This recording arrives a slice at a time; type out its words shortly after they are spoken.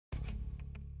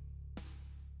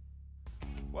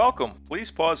Welcome.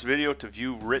 Please pause video to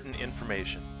view written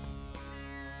information.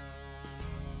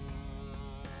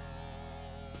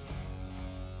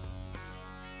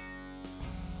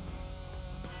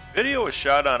 Video is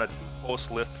shot on a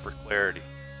two-post lift for clarity.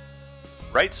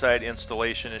 Right side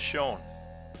installation is shown.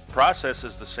 The process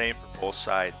is the same for both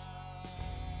sides.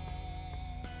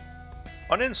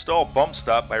 Uninstall bump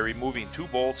stop by removing two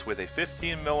bolts with a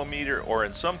 15mm or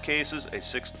in some cases a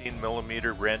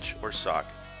 16mm wrench or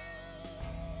socket.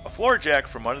 A floor jack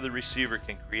from under the receiver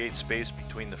can create space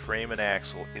between the frame and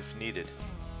axle if needed.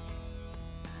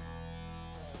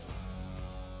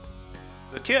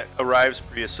 The kit arrives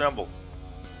pre-assembled.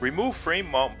 Remove frame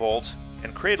mount bolts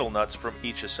and cradle nuts from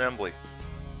each assembly.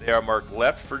 They are marked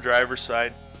left for driver's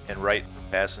side and right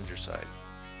for passenger side.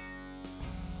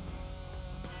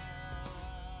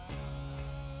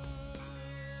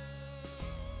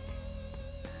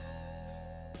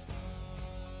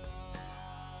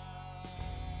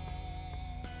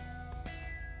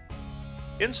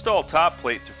 Install top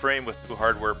plate to frame with new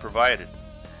hardware provided.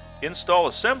 Install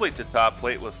assembly to top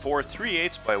plate with 4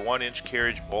 3/8 by 1 inch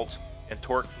carriage bolts and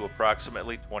torque to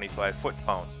approximately 25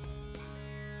 foot-pounds.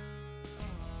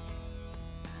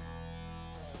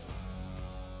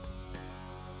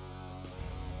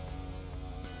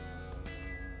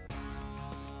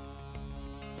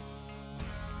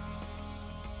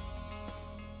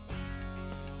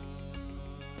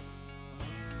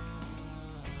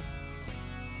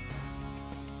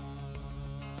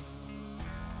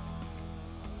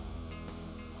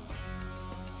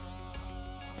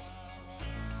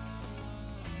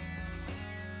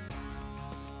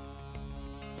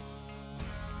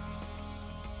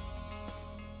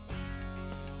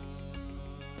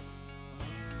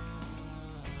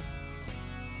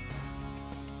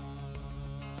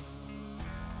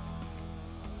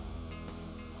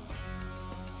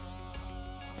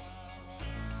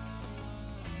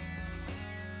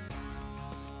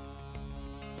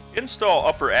 Install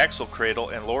upper axle cradle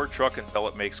and lower truck until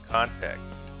it makes contact.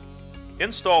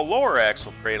 Install lower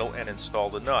axle cradle and install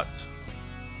the nuts.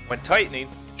 When tightening,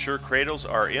 ensure cradles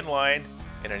are in line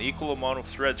and an equal amount of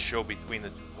threads show between the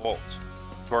two bolts.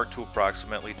 Torque to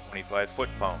approximately 25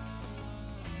 foot-pounds.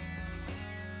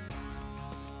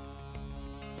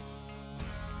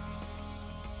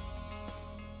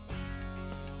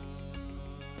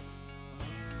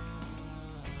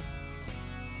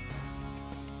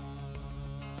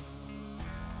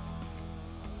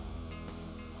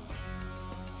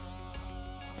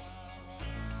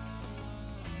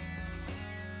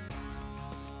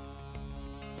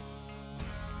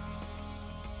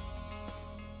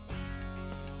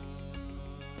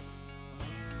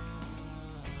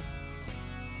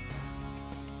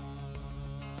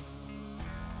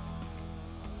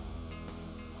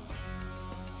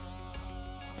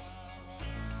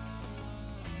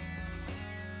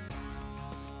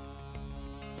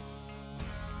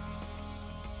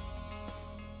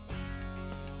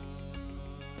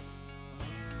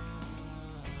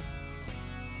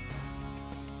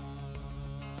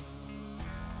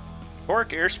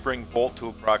 Torque air spring bolt to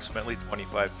approximately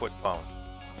 25 foot-pounds.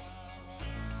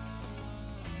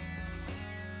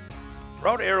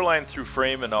 Route airline through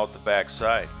frame and out the back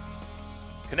side.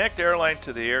 Connect airline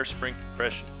to the air spring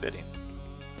compression fitting.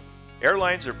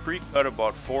 Airlines are pre-cut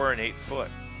about 4 and 8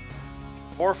 foot.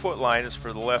 4-foot line is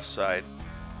for the left side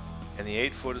and the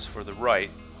 8-foot is for the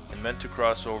right and meant to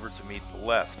cross over to meet the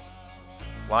left.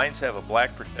 Lines have a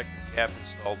black protective cap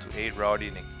installed to aid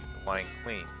routing and keep the line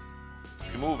clean.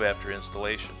 Remove after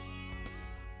installation.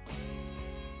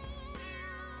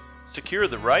 Secure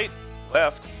the right,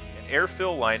 left, and air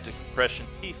fill line to compression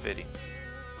T-fitting.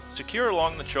 Secure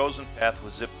along the chosen path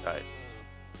with zip ties.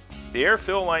 The air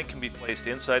fill line can be placed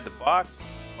inside the box,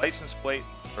 license plate,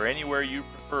 or anywhere you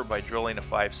prefer by drilling a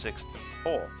 5/16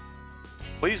 hole.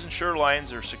 Please ensure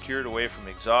lines are secured away from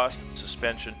exhaust,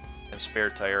 suspension, and spare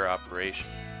tire operation.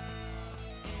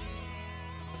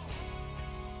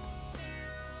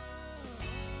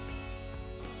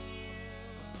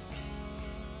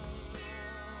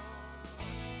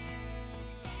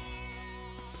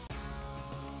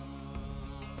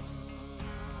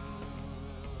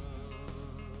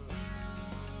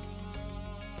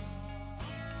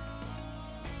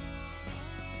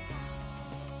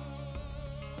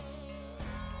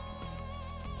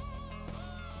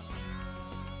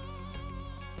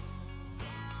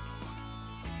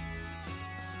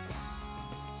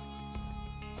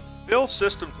 Fill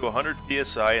system to 100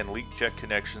 psi and leak check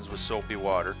connections with soapy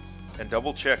water, and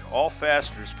double check all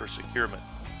fasteners for securement.